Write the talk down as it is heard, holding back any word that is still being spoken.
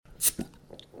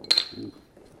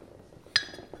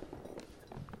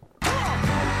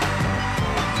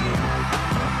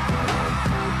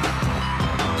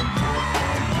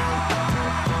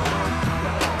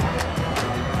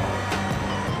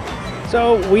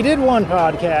So we did one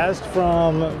podcast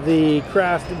from the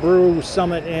Craft Brew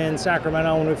Summit in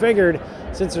Sacramento, and we figured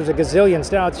since there's a gazillion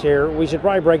stouts here, we should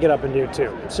probably break it up and do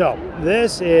two. So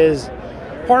this is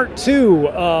part two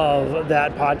of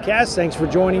that podcast. Thanks for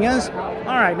joining us.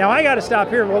 All right, now I got to stop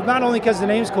here. Well, not only because the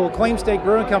name's cool, Claim State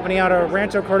Brewing Company out of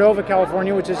Rancho Cordova,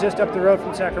 California, which is just up the road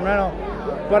from Sacramento.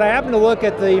 But I happened to look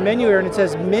at the menu here, and it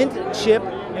says Mint Chip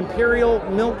Imperial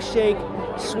Milkshake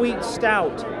Sweet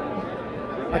Stout.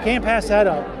 I can't pass that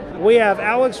up. We have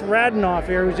Alex Radenoff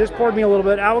here, who's just poured me a little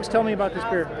bit. Alex, tell me about this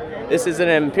beer. This is an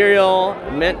Imperial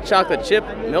Mint Chocolate Chip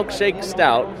Milkshake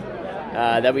Stout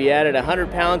that we added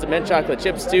 100 pounds of mint chocolate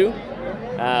chips to.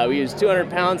 We used 200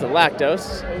 pounds of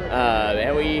lactose,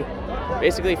 and we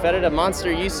basically fed it a monster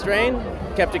yeast strain,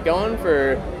 kept it going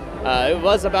for, it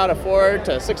was about a 4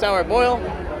 to 6 hour boil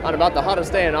on about the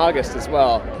hottest day in August as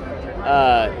well.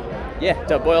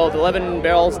 To boil 11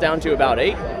 barrels down to about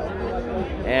 8.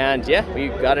 And we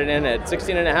got it in at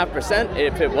 16.5%.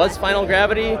 If it was final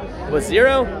gravity was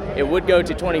 0, it would go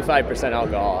to 25%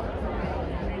 alcohol.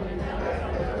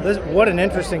 What an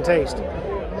interesting taste.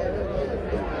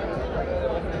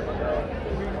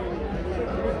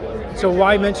 So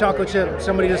why mint chocolate chip?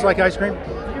 Somebody just like ice cream?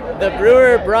 The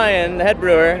brewer, Brian, the head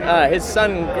brewer, his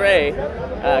son, Gray,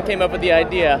 came up with the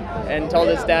idea and told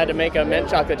his dad to make a mint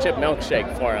chocolate chip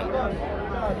milkshake for him.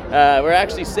 We're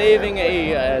actually saving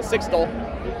a Sixtel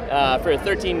for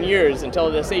 13 years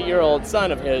until this 8-year-old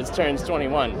son of his turns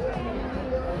 21.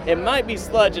 It might be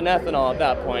sludge and ethanol at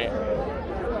that point.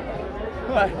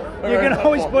 You can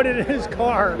always put it in his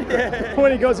car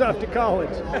when he goes off to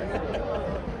college.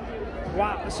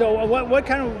 Wow. So what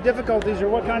kind of difficulties or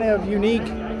what kind of unique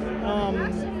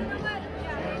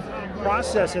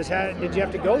processes did you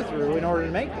have to go through in order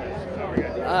to make this?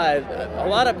 A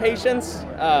lot of patience.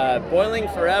 Boiling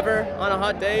forever on a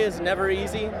hot day is never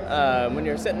easy. When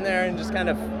you're sitting there and just kind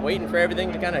of waiting for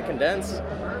everything to kind of condense,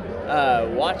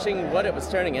 watching what it was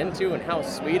turning into and how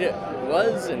sweet it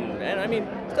was, and I mean,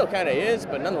 still kind of is,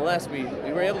 but nonetheless, we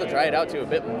were able to dry it out to a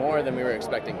bit more than we were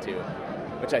expecting to,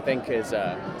 which I think is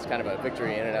kind of a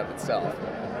victory in and of itself.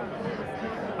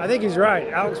 I think he's right.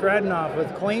 Alex Radenoff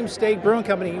with Claim State Brewing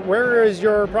Company. Where is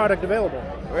your product available?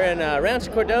 We're in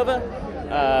Rancho Cordova.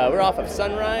 We're off of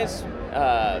Sunrise,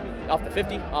 off the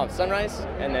 50, off Sunrise,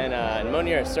 and then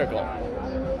Monier Circle.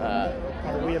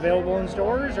 Are we available in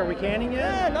stores? Are we canning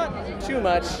yet? Not too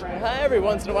much. Every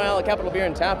once in a while, a Capital Beer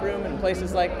and Tap Room and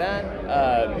places like that.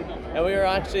 And we were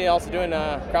actually also doing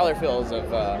crowler fills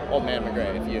of Old Man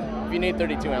McGray if you need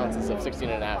 32 ounces of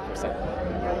 16.5%.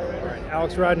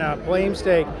 Alex Radenoff, Claim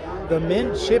State, the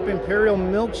Mint Chip Imperial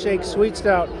Milkshake Sweet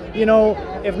Stout. You know,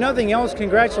 if nothing else,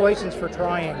 congratulations for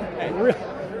trying.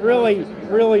 Really,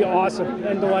 really awesome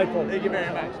and delightful. Thank you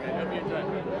very much, man. Hope you enjoy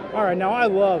it. All right, now I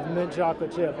love mint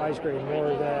chocolate chip ice cream more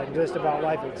than just about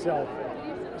life itself.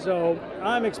 So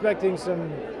I'm expecting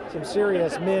some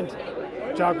serious mint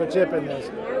chocolate chip in this.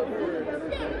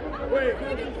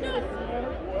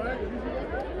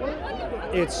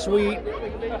 It's sweet.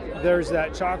 There's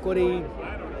that chocolatey.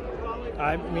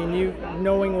 I mean, you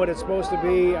knowing what it's supposed to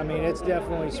be. I mean, it's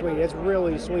definitely sweet. It's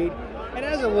really sweet. It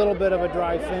has a little bit of a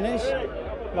dry finish,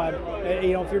 but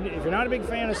you know, if you're not a big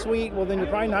fan of sweet, well, then you're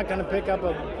probably not going to pick up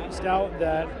a stout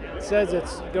that says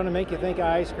it's going to make you think of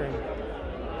ice cream.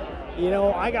 You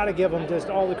know, I got to give them just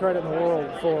all the credit in the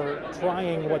world for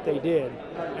trying what they did,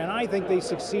 and I think they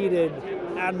succeeded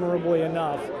admirably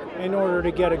enough in order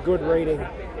to get a good rating.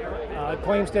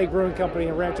 Claim State Brewing Company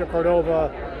in Rancho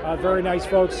Cordova, very nice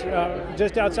folks,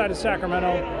 just outside of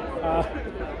Sacramento.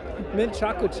 Mint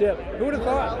chocolate chip. Who would have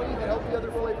thought? To help the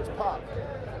other flavors pop.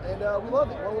 And we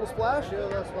love it. Want a little splash? Yeah, a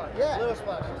little splash. Yeah, a little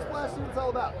splash. Splash, see what it's all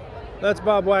about. That's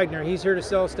Bob Wagner. He's here to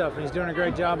sell stuff, and he's doing a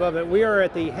great job of it. We are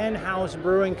at the Hen House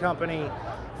Brewing Company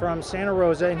from Santa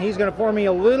Rosa, and he's going to pour me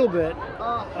a little bit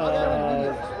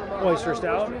of oyster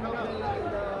stout.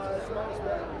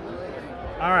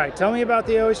 All right, tell me about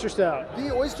the Oyster Stout.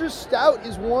 The Oyster Stout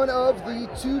is one of the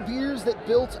 2 beers that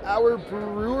built our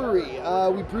brewery.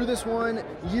 We brew this one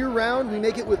year-round. We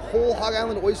make it with whole Hog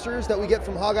Island oysters that we get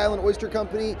from Hog Island Oyster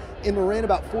Company in Marin,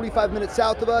 about 45 minutes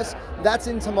south of us. That's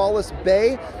in Tamales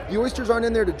Bay. The oysters aren't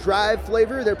in there to drive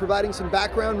flavor. They're providing some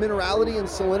background minerality and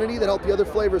salinity that help the other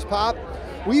flavors pop.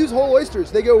 We use whole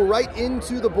oysters. They go right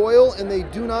into the boil and they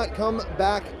do not come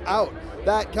back out.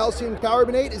 That calcium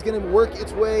carbonate is going to work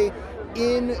its way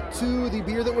into the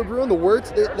beer that we're brewing, the wort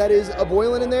that is a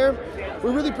boiling in there.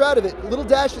 We're really proud of it. A little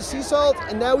dash of sea salt,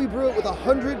 and now we brew it with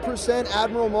 100%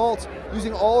 Admiral malt,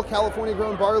 using all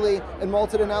California-grown barley and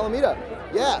malted in Alameda.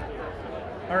 Yeah.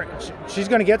 All right, she's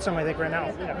going to get some, I think, right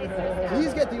now.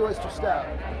 Please get the Oyster Stout.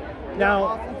 Now,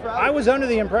 Awfully proud. I was under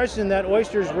the impression that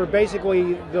oysters were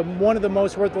basically one of the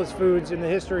most worthless foods in the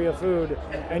history of food,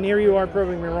 and here you are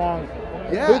proving me wrong.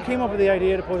 Yeah. Who came up with the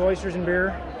idea to put oysters in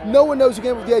beer? No one knows who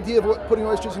came up with the idea of putting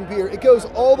oysters in beer. It goes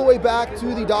all the way back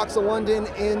to the docks of London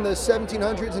in the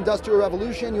 1700s, Industrial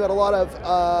Revolution. You had a lot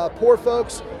of poor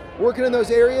folks working in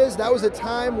those areas. That was a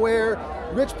time where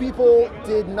rich people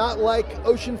did not like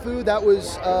ocean food. That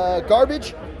was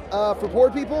garbage for poor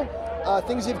people.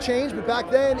 Things have changed, but back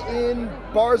then in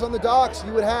bars on the docks,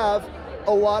 you would have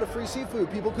a lot of free seafood.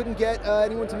 People couldn't get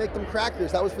anyone to make them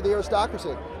crackers. That was for the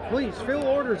aristocracy. Please, fill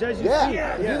orders as you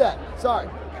Yeah, speak. do that. Sorry.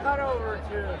 Cut over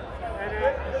to, and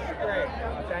it's great.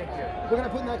 Thank you. We're going to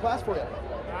put in that glass for you.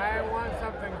 I want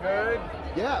something good.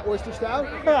 Yeah, oyster stout,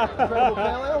 incredible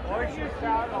pale ale. Oyster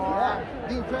stout or Yeah,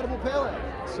 the incredible pale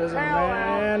ale. Says a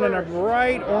man in a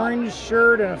bright orange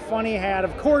shirt and a funny hat.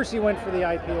 Of course he went for the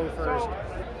IPA first.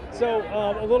 So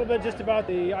a little bit just about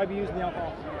the IBUs and the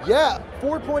alcohol. Yeah,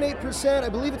 4.8%. I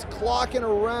believe it's clocking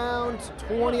around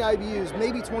 20 IBUs,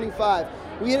 maybe 25.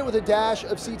 We hit it with a dash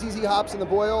of CTZ hops in the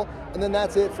boil, and then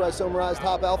that's it for isomerized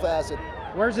hop alpha acid.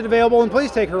 Where's it available? And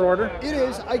please take her order. It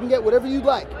is, I can get whatever you'd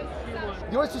like.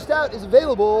 The oyster stout is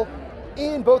available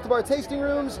in both of our tasting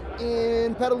rooms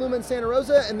in Petaluma and Santa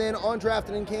Rosa, and then on draft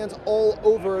and in cans all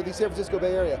over the San Francisco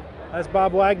Bay Area. That's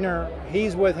Bob Wagner.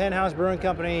 He's with Hen House Brewing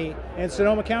Company in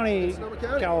Sonoma County, Sonoma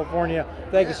County. California.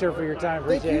 Thank you, sir, for your time.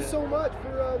 Thank Appreciate you it. so much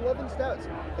for loving stouts.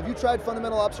 Have you tried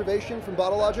Fundamental Observation from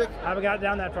Bottle Logic? Haven't got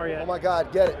down that far yet. Oh my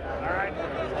God, get it.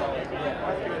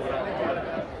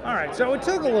 All right, so it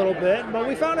took a little bit, but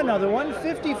we found another one,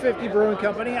 50/50 Brewing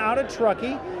Company out of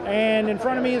Truckee, and in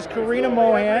front of me is Karina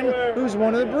Mohan, who's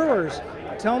one of the brewers.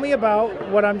 Tell me about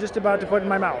what I'm just about to put in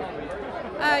my mouth.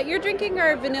 You're drinking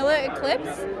our Vanilla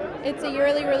Eclipse. It's a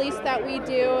yearly release that we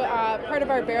do, part of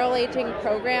our barrel aging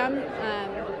program.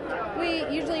 We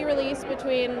usually release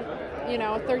between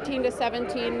 13 to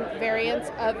 17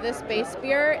 variants of this base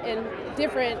beer in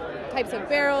different types of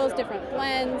barrels, different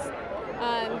blends.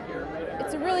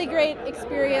 It's a really great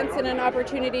experience and an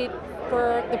opportunity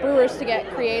for the brewers to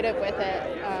get creative with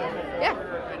it. Yeah.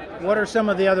 What are some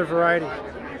of the other varieties?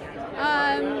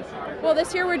 Well,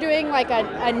 this year we're doing like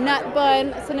a nut bun,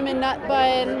 a cinnamon nut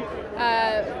bun,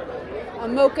 a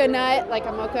mocha nut, like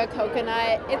a mocha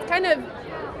coconut. It's kind of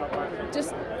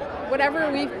just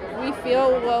whatever we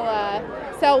feel will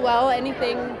sell well.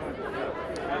 Anything.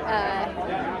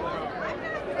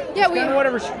 Yeah, Kind of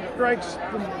whatever strikes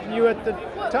you at the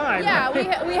time. Yeah,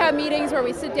 we have meetings where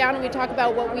we sit down and we talk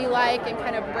about what we like and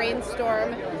kind of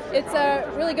brainstorm. It's a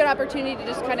really good opportunity to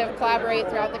just kind of collaborate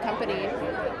throughout the company.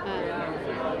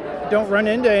 Don't run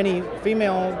into any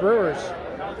female brewers.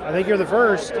 I think you're the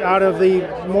first out of the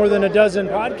more than a dozen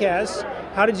podcasts.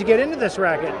 How did you get into this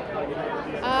racket?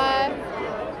 I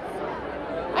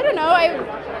don't know.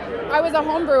 I was a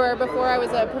home brewer before I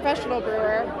was a professional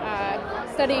brewer,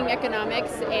 studying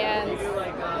economics, and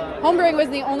homebrewing was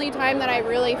the only time that I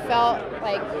really felt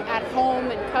like at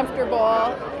home and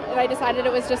comfortable, and I decided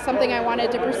it was just something I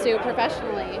wanted to pursue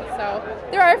professionally. So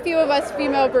there are a few of us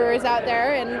female brewers out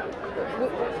there, and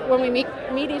when we meet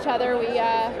each other, we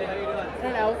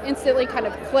instantly kind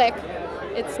of click.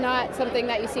 It's not something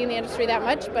that you see in the industry that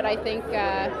much, but I think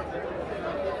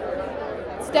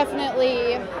it's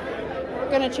definitely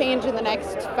going to change in the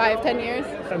next 5-10 years.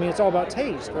 I mean, it's all about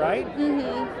taste, right?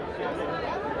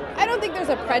 Mm-hmm. I don't think there's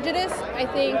a prejudice. I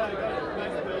think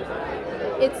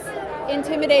it's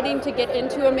intimidating to get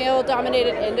into a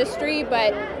male-dominated industry,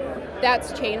 but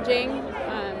that's changing.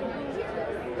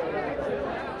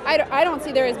 I don't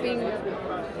see there as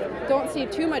don't see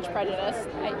too much prejudice.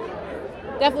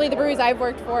 Definitely the breweries I've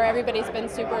worked for, everybody's been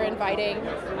super inviting.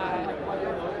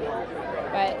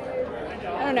 But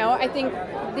I don't know, I think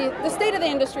the state of the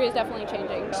industry is definitely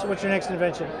changing. So what's your next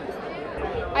invention?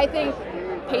 I think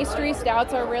pastry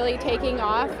stouts are really taking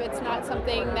off. It's not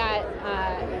something that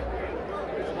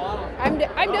I'm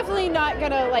definitely not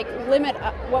gonna limit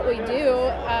what we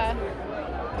do.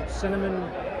 Cinnamon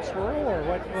swirl or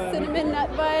what? Cinnamon nut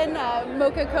bun,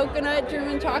 mocha coconut,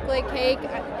 German chocolate cake.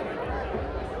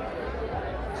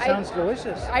 Sounds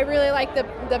delicious. I really like the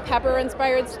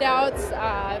pepper-inspired stouts,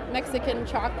 Mexican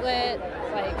chocolate,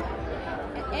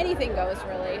 anything goes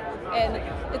really. And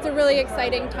it's a really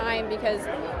exciting time because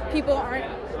people aren't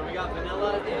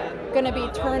going to be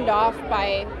turned off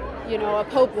by, a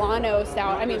Poblano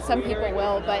stout. I mean, some people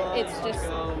will, but it's just,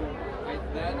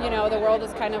 the world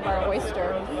is kind of our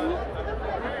oyster.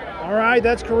 All right,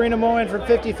 that's Karina Mohan from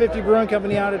 50/50 Brewing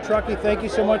Company out of Truckee. Thank you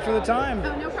so much for the time.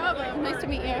 Oh, no problem. Nice to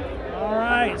meet you. All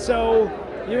right, so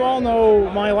you all know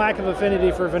my lack of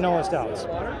affinity for vanilla stouts.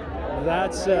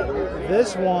 That's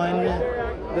this one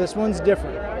This one's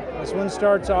different. This one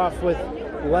starts off with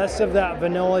less of that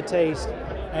vanilla taste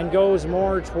and goes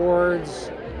more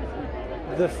towards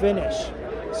the finish.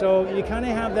 So you kind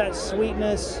of have that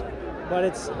sweetness, but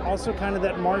it's also kind of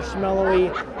that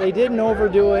marshmallowy. They didn't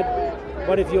overdo it,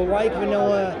 but if you like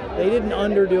vanilla, they didn't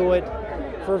underdo it.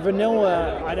 For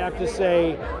vanilla, I'd have to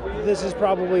say this is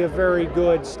probably a very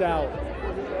good stout.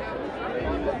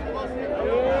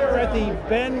 We're at the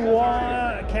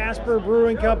Benoit Casper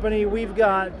Brewing Company. We've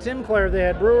got Tim Clare, the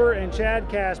head brewer, and Chad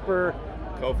Casper,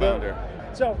 co-founder.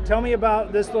 So tell me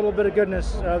about this little bit of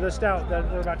goodness, the stout that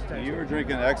we're about to taste. You were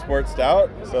drinking export stout,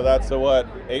 so that's a what,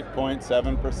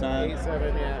 8.7%.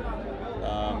 8.7,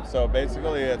 yeah. So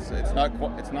basically, it's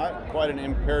not quite an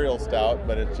imperial stout,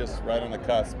 but it's just right on the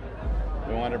cusp.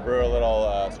 We want to brew a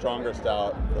little stronger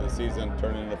stout for the season,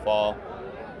 turning into fall.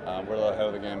 We're a little ahead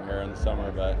of the game here in the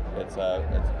summer, but it's a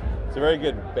very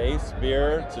good base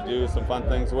beer to do some fun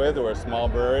things with. We're a small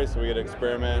brewery, so we get to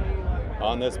experiment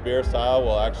on this beer style.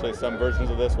 Well, actually, some versions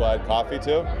of this will add coffee to.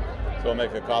 So we'll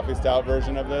make a coffee stout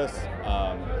version of this.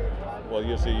 We'll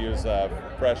usually use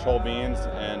fresh whole beans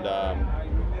and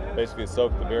basically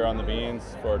soak the beer on the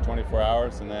beans for 24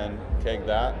 hours and then keg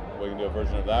that. We can do a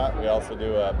version of that. We also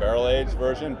do a barrel-aged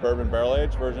version, bourbon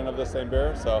barrel-aged version of the same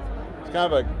beer. So it's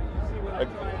kind of a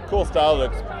cool style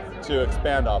to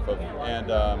expand off of. And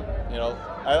you know,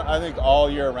 I think all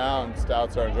year round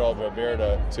stouts are enjoyable beer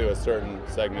to a certain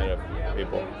segment of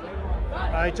people.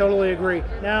 I totally agree.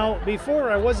 Now, before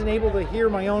I wasn't able to hear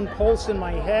my own pulse in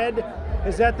my head.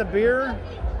 Is that the beer,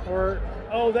 or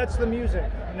oh, that's the music?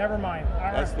 Never mind. All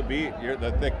right. That's the beat. You're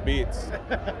the thick beats.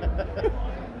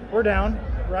 We're down,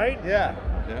 right? Yeah.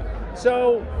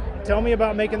 So, tell me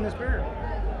about making this beer.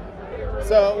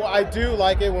 So I do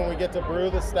like it when we get to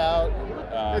brew the stout.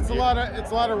 It's a lot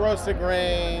of roasted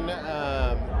grain,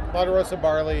 a lot of roasted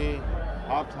barley.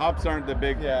 Hops aren't the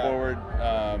big forward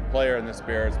player in this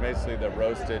beer. It's basically the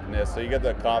roastedness. So you get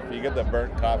the coffee, you get the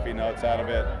burnt coffee notes out of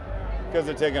it because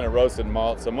they're taking a roasted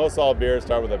malt. So most all beers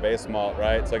start with a base malt,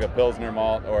 right? It's like a Pilsner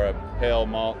malt or a pale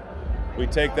malt. We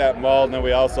take that malt and then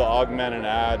we also augment and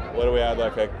add, what do we add,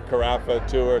 like a Carafa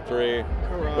 2 or 3,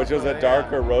 which is a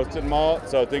darker roasted malt.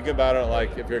 So think about it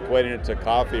like if you're equating it to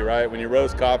coffee, right? When you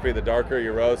roast coffee, the darker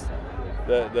you roast,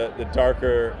 the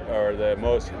darker or the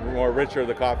more richer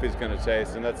the coffee is going to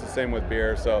taste, and that's the same with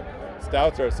beer. So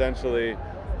stouts are essentially,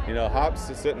 you know, hops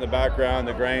sit in the background,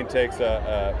 the grain takes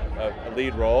a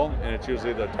lead role, and it's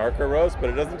usually the darker roast, but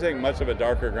it doesn't take much of a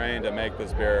darker grain to make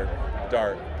this beer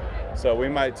dark. So we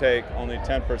might take only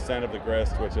 10% of the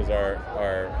grist, which is our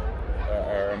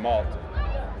malt,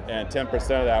 and 10%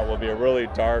 of that will be a really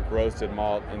dark roasted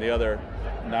malt, and the other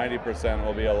 90%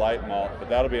 will be a light malt, but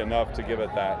that'll be enough to give it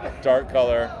that dark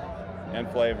color and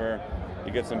flavor.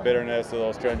 You get some bitterness, a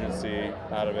little stringency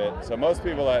out of it. So most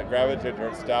people that gravitate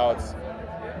towards stouts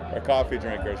are coffee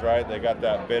drinkers, right? They got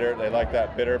that bitter, they like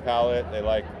that bitter palate, they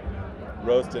like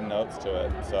roasted notes to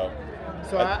it. So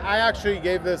I actually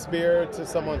gave this beer to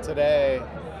someone today,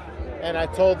 and I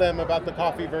told them about the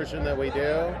coffee version that we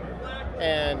do,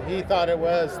 and he thought it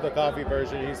was the coffee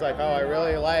version. He's like, oh, I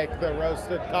really like the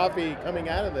roasted coffee coming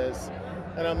out of this.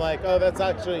 And I'm like, oh, that's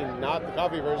actually not the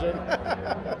coffee version.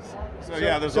 So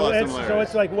yeah, there's a lot of similarities. So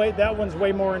it's like, wait, that one's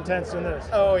way more intense than this.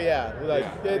 Oh yeah, like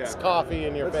it's coffee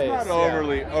in your face. It's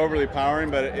not overly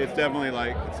powering, but it's definitely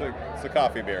like it's a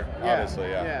coffee beer, obviously.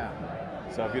 Yeah.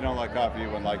 So if you don't like coffee, you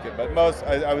wouldn't like it. But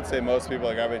I would say most people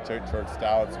that gravitate towards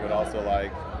stouts would also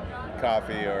like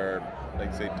coffee or,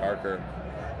 like, say, darker.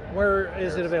 Where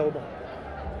is it available?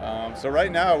 So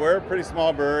right now we're a pretty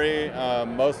small brewery.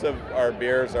 Most of our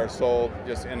beers are sold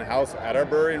just in-house at our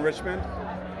brewery in Richmond.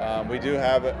 We do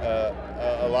have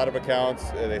a lot of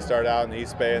accounts. They start out in the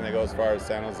East Bay and they go as far as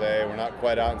San Jose. We're not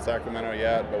quite out in Sacramento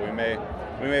yet, but we may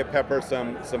pepper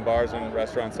some bars and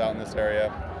restaurants out in this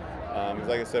area. Because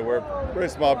like I said, we're a pretty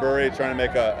small brewery trying to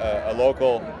make a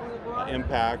local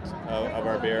impact of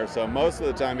our beer. So most of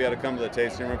the time you got to come to the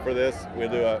tasting room for this. We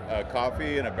do a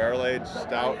coffee and a barrel-aged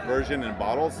stout version in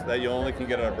bottles that you only can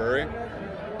get at our brewery.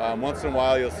 Once in a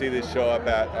while you'll see these show up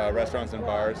at restaurants and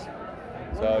bars.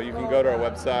 So you can go to our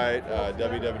website,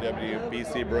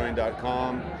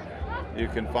 www.bcbrewing.com. You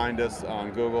can find us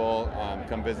on Google.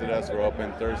 Come visit us. We're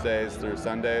open Thursdays through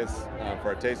Sundays for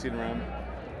our tasting room.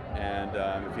 And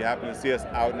if you happen to see us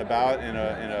out and about in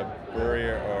a brewery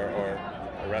or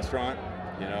a restaurant,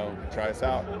 you know, try us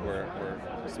out. We're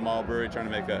a small brewery trying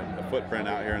to make a footprint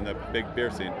out here in the big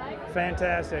beer scene.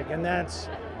 Fantastic. And that's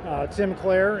Tim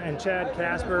Clare and Chad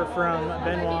Casper from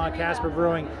Benoit Casper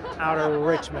Brewing out of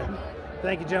Richmond.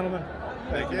 Thank you, gentlemen.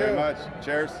 Thank you very much.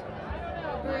 Cheers.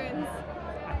 Bruins.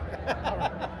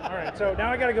 All right. So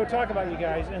now I got to go talk about you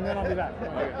guys, and then I'll be back.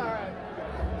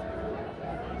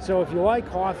 So if you like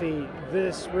coffee,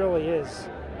 this really is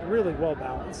really well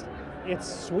balanced. It's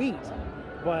sweet,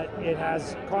 but it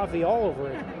has coffee all over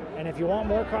it. And if you want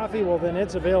more coffee, well, then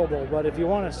it's available. But if you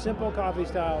want a simple coffee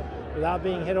style without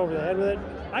being hit over the head with it,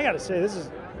 I got to say,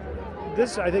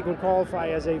 this I think would qualify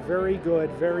as a very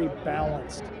good, very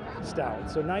balanced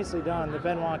stout. So nicely done, the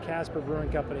Benoit Casper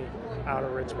Brewing Company out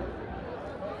of Richmond.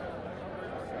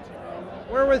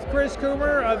 We're with Chris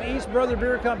Coomer of East Brother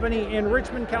Beer Company in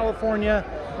Richmond, California.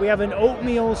 We have an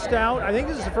oatmeal stout. I think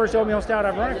this is the first oatmeal stout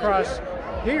I've run across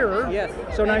here. Yes.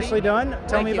 So nicely done.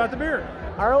 Tell me about the beer.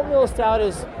 Our oatmeal stout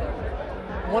is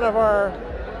one of our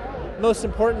most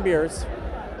important beers.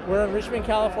 We're in Richmond,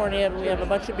 California. We have a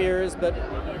bunch of beers, but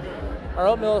our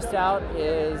oatmeal stout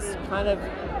is kind of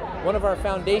one of our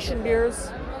foundation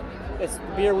beers. It's the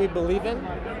beer we believe in.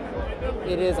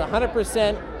 It is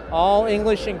 100% all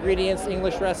English ingredients,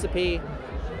 English recipe,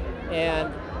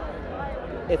 and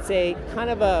it's a kind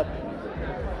of a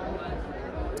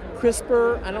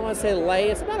crisper, I don't want to say light,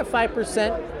 it's about a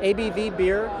 5% ABV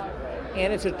beer,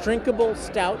 and it's a drinkable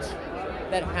stout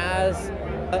that has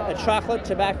a chocolate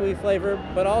tobacco-y flavor,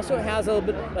 but also has a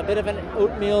bit of an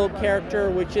oatmeal character,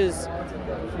 which is,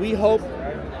 we hope,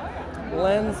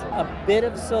 lends a bit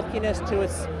of silkiness to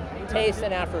its taste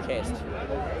and aftertaste.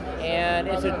 And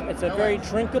it's a very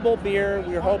drinkable beer.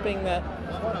 We're hoping that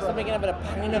somebody can have a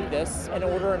pint of this and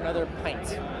order another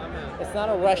pint. It's not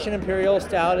a Russian Imperial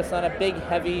Stout. It's not a big,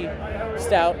 heavy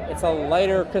stout. It's a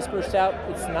lighter, crisper stout.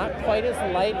 It's not quite as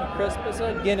light and crisp as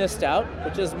a Guinness Stout,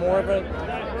 which is more of a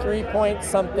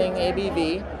 3-point-something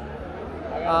ABV.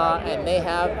 And they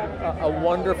have a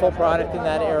wonderful product in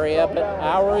that area. But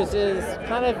ours is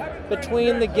kind of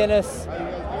between the Guinness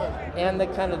and the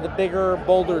kind of the bigger,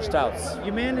 bolder stouts.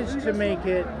 You managed to make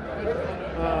it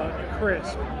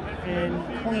crisp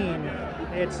and clean.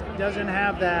 It doesn't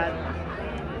have that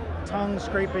tongue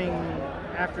scraping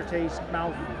aftertaste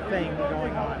mouth thing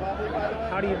going on.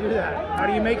 How do you do that? How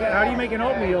do you make it? How do you make an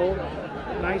oatmeal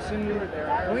nice and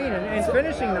clean and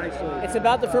finishing nicely? It's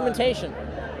about the fermentation.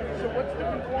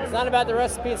 It's not about the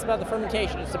recipe, it's about the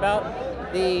fermentation. It's about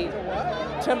the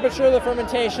temperature of the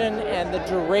fermentation and the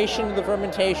duration of the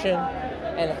fermentation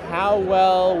and how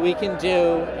well we can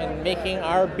do in making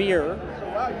our beer,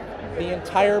 the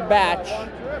entire batch,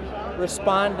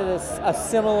 respond to a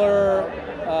similar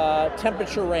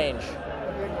temperature range.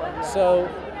 So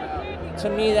to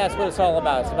me, that's what it's all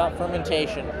about. It's about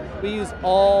fermentation. We use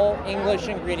all English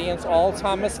ingredients, all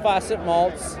Thomas Fawcett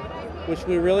malts, which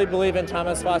we really believe in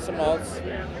Thomas Fawcett malts.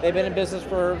 They've been in business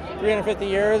for 350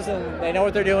 years and they know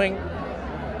what they're doing.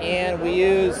 And we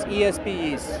use ESB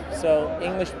yeast, so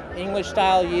English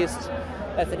style yeast.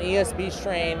 That's an ESB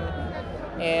strain,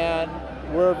 and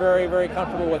we're very, very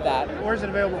comfortable with that. Where's it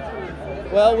available?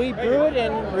 Well, we brew it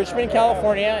in Richmond,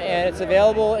 California, and it's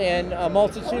available in a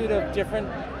multitude of different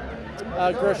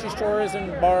grocery stores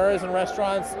and bars and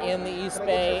restaurants in the East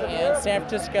Bay and San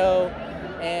Francisco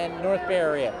and North Bay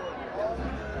area.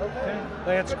 Okay.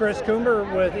 That's Chris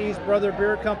Coomer with East Brother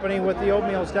Beer Company with the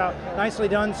oatmeal stout. Nicely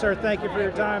done, sir. Thank you for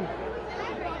your time.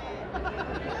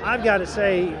 I've got to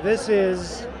say, this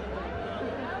is,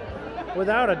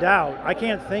 without a doubt, I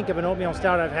can't think of an oatmeal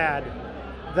stout I've had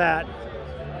that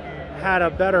had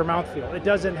a better mouthfeel. It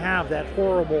doesn't have that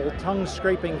horrible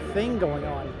tongue-scraping thing going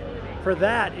on. For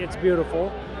that, it's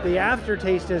beautiful. The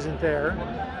aftertaste isn't there.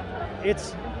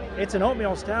 It's an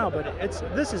oatmeal stout, but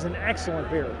this is an excellent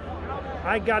beer.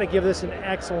 I got to give this an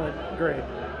excellent grade.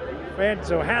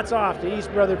 So hats off to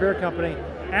East Brother Beer Company.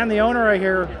 And the owner right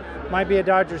here might be a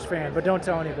Dodgers fan, but don't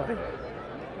tell anybody.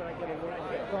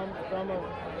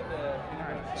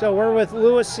 So we're with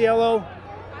Luis Cielo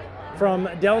from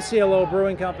Del Cielo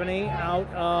Brewing Company out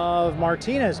of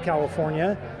Martinez,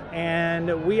 California.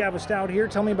 And we have a stout here.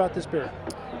 Tell me about this beer.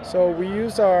 So we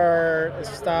use our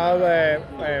stout,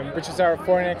 which is our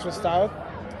foreign extra stout.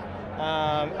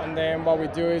 And then what we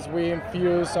do is we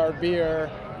infuse our beer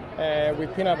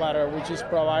with peanut butter, which is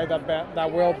provide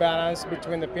that well balance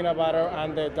between the peanut butter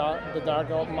and the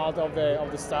dark malt of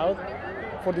the stout.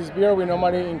 For this beer, we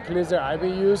normally increase the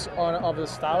IBUs of the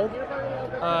stout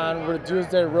and reduce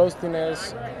the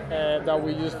roastiness that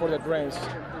we use for the drinks.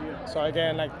 So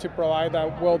again, like to provide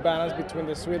that well balance between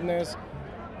the sweetness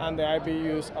and the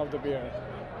IBUs of the beer.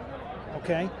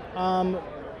 Okay.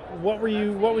 What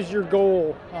was your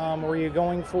goal? Were you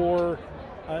going for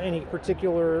any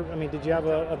particular, did you have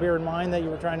a beer in mind that you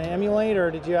were trying to emulate,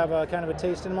 or did you have a kind of a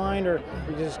taste in mind, or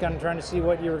were you just kind of trying to see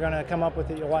what you were going to come up with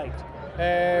that you liked?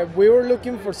 We were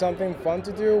looking for something fun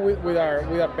to do with our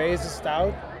base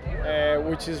stout,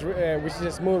 which is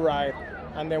a smooth ride.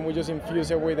 and then we just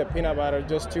infuse it with the peanut butter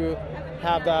just to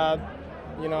have that,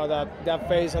 that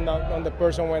face on the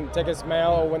person when they take a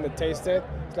smell or when they taste it.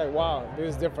 It's like, wow,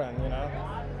 this is different,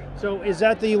 So is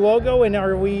that the logo, and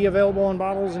are we available in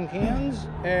bottles and cans?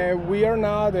 We are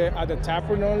now at the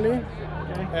taproom only.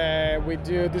 We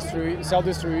do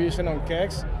self-distribution on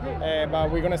kegs,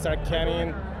 but we're gonna start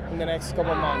canning in the next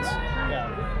couple of months.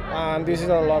 Yeah, and this is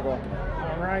our logo.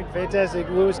 All right, fantastic.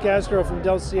 Luis Castro from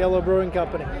Del Cielo Brewing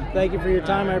Company. Thank you for your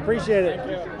time. I appreciate it.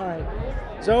 All right.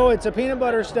 So it's a peanut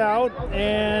butter stout,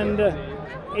 and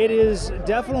it is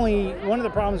definitely one of the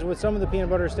problems with some of the peanut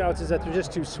butter stouts is that they're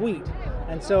just too sweet.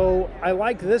 And so I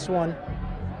like this one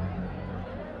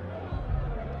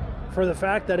for the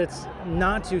fact that it's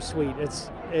not too sweet. It's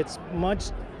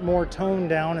much more toned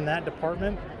down in that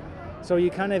department. So you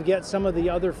kind of get some of the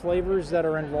other flavors that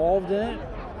are involved in it.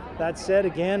 That said,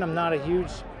 again, I'm not a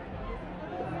huge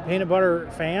peanut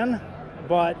butter fan,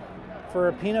 but for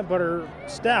a peanut butter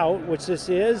stout, which this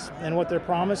is, and what they're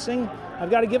promising,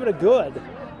 I've got to give it a good,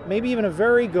 maybe even a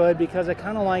very good, because I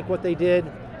kind of like what they did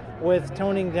with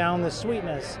toning down the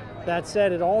sweetness. That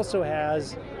said, it also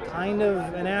has kind of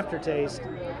an aftertaste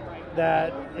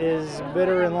that is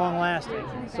bitter and long lasting.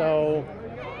 So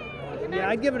yeah,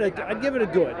 I'd give it a good. I'd give it a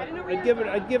good.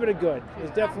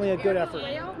 It's definitely a good effort.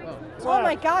 Oh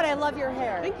my God, I love your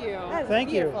hair. Thank you.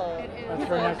 Thank you. Beautiful. That's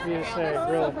very nice of you to say.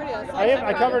 So Really. pretty.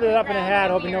 I covered it up in a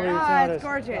hat, hoping nobody would Ah, notice. it's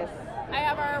gorgeous. I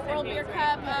have our World Beer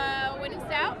Cup winning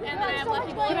stout, and then I have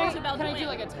Lucky Boy to Belgian. Can I do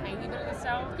like a tiny bit of the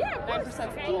stout? Yeah, of course.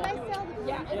 9% full.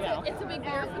 Yeah, it's a big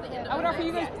beer for the end of I would the offer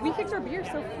you guys. night. We kicked our beer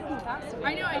so freaking fast.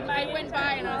 I know. I went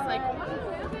by and I was like,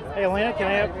 Hey, Elena, can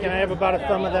I have about a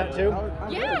thumb of that too?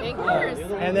 yeah, of course.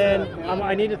 And then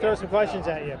I need to throw some questions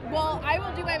at you. Well, I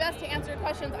will do my best to answer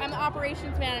questions. I'm the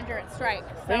operations manager at Strike.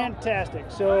 So. Fantastic.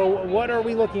 So what are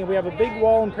we looking at? We have a Big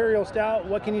Wall Imperial Stout.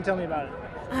 What can you tell me about it?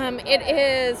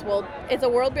 It's a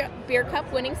World Beer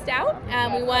Cup winning stout.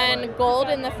 We won gold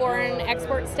in the foreign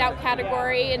export stout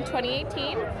category in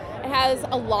 2018. It has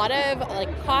a lot of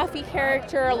coffee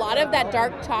character, a lot of that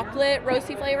dark chocolate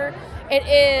roasty flavor. It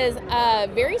is a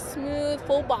very smooth,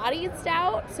 full-bodied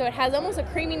stout, so it has almost a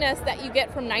creaminess that you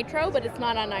get from nitro, but it's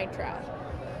not on nitro.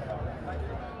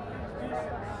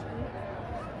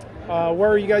 Where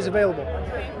are you guys available?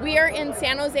 We are in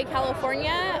San Jose,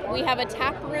 California. We have a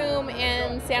tap room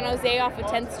in San Jose off of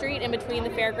 10th Street in between the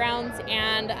fairgrounds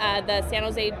and the San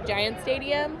Jose Giant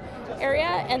Stadium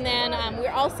area. And then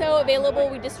we're also available,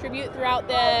 we distribute throughout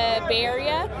the Bay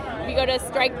Area. If you go to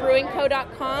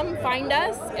strikebrewingco.com, find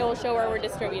us, it will show where we're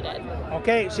distributed.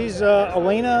 Okay, she's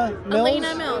Elena Mills.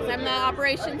 Elena Mills, I'm the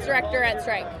operations director at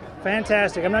Strike.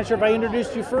 Fantastic. I'm not sure if I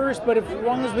introduced you first, but as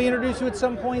long as we introduce you at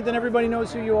some point, then everybody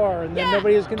knows who you are, and then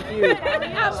nobody is confused.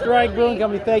 Strike Brewing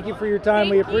Company, thank you for your time.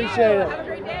 We appreciate it. Have a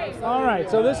great day. All right,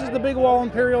 so this is the Big Wall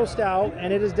Imperial Stout,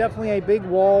 and it is definitely a big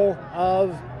wall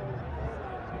of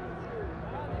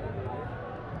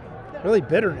really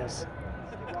bitterness.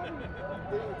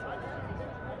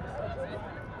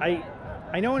 I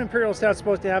know an Imperial Stout's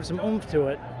supposed to have some oomph to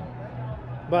it,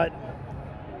 but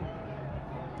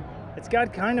it's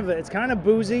got kind of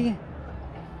boozy.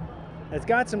 It's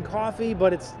got some coffee,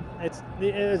 but it's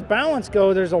as balance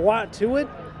go, there's a lot to it.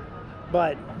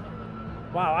 But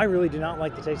wow, I really do not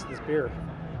like the taste of this beer.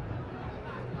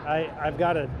 I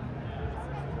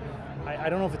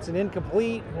don't know if it's an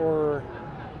incomplete or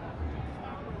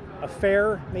a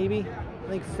fair, maybe. I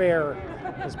think fair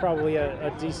is probably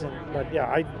a decent, but yeah,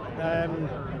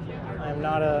 I'm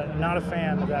not a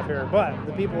fan of that beer. But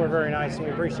the people are very nice, and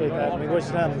we appreciate that, and we wish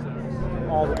them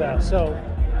all the best. So,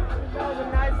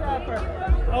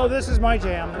 oh, this is my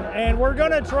jam, and we're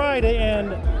gonna try to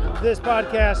end this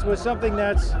podcast with something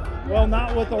that's, well,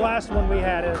 not what the last one we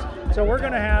had is. So we're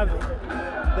gonna have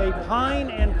the Pine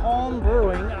and Calm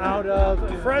Brewing out of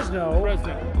Fresno. We're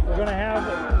gonna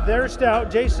have their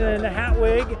stout. Jason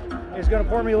Hatwig is gonna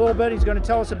pour me a little bit. He's gonna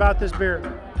tell us about this beer.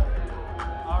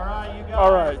 All right, you guys.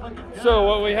 All right. So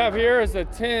what we have here is a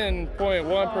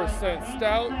 10.1%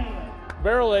 stout.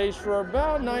 Barrel aged for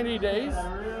about 90 days.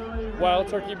 Wild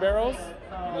turkey barrels,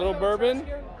 little bourbon,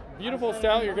 beautiful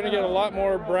stout. You're going to get a lot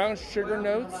more brown sugar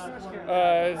notes.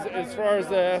 As far as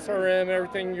the SRM,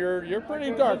 everything, you're pretty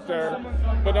dark there,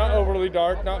 but not overly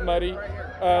dark, not muddy.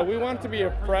 We want it to be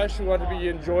fresh. We want it to be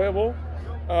enjoyable.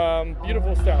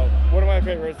 Beautiful stout. One of my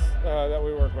favorites that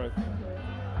we work with.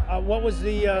 What was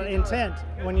the intent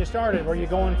when you started? Were you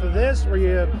going for this? Were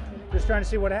you just trying to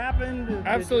see what happened?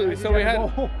 Absolutely. So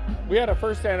we had a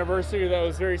first anniversary that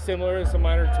was very similar, some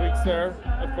minor tweaks there,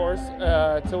 of course,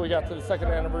 until we got to the second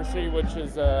anniversary, which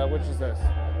is this.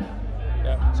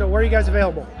 Yeah. So where are you guys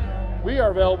available? We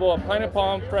are available at Pine and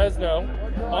Palm, Fresno.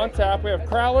 on tap. We have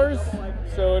crowlers,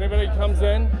 so anybody comes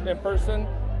in person,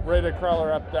 ready to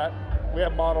crowler up that. We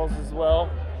have bottles as well.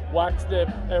 Wax dip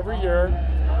every year.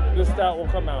 This stout will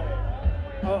come out.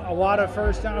 A lot of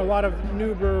a lot of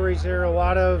new breweries here. A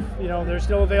lot of, they're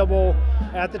still available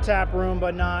at the tap room,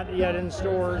 but not yet in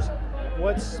stores.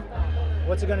 What's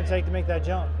it going to take to make that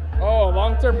jump? Oh,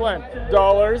 long-term plan.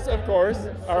 Dollars, of course.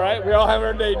 All right, we all have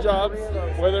our day jobs,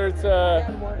 whether it's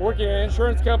working in an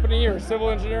insurance company or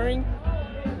civil engineering.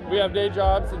 We have day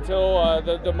jobs until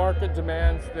the market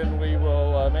demands, then we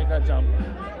will make that jump.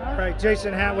 All right,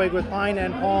 Jason Hatwig with Pine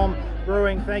and Palm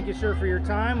Brewing. Thank you, sir, for your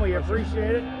time. We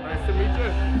appreciate it. Nice to meet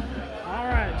you. All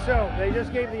right, so they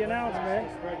just gave the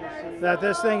announcement that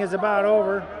this thing is about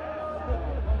over.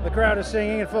 The crowd is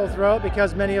singing in full throat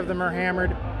because many of them are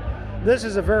hammered. This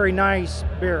is a very nice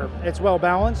beer. It's well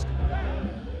balanced.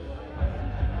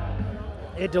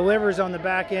 It delivers on the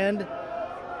back end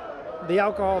the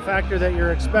alcohol factor that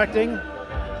you're expecting.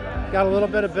 Got a little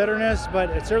bit of bitterness, but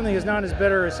it certainly is not as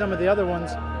bitter as some of the other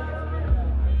ones.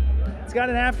 It's got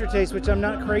an aftertaste, which I'm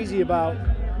not crazy about.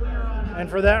 And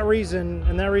for that reason,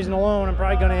 and that reason alone, I'm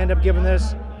probably going to end up giving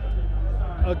this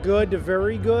a good to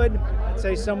very good. I'd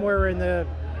say somewhere in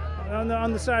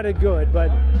on the side of good, but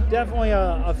definitely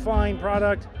a fine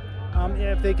product.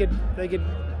 If they could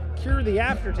cure the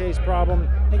aftertaste problem,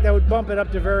 I think that would bump it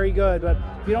up to very good. But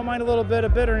if you don't mind a little bit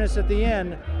of bitterness at the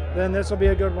end, then this will be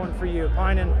a good one for you.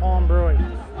 Pine and Palm Brewing.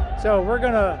 So we're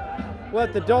gonna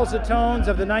let the dulcet tones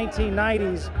of the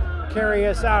 1990s carry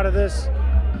us out of this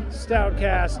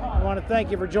Stoutcast. I want to thank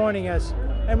you for joining us,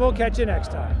 and we'll catch you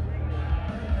next time.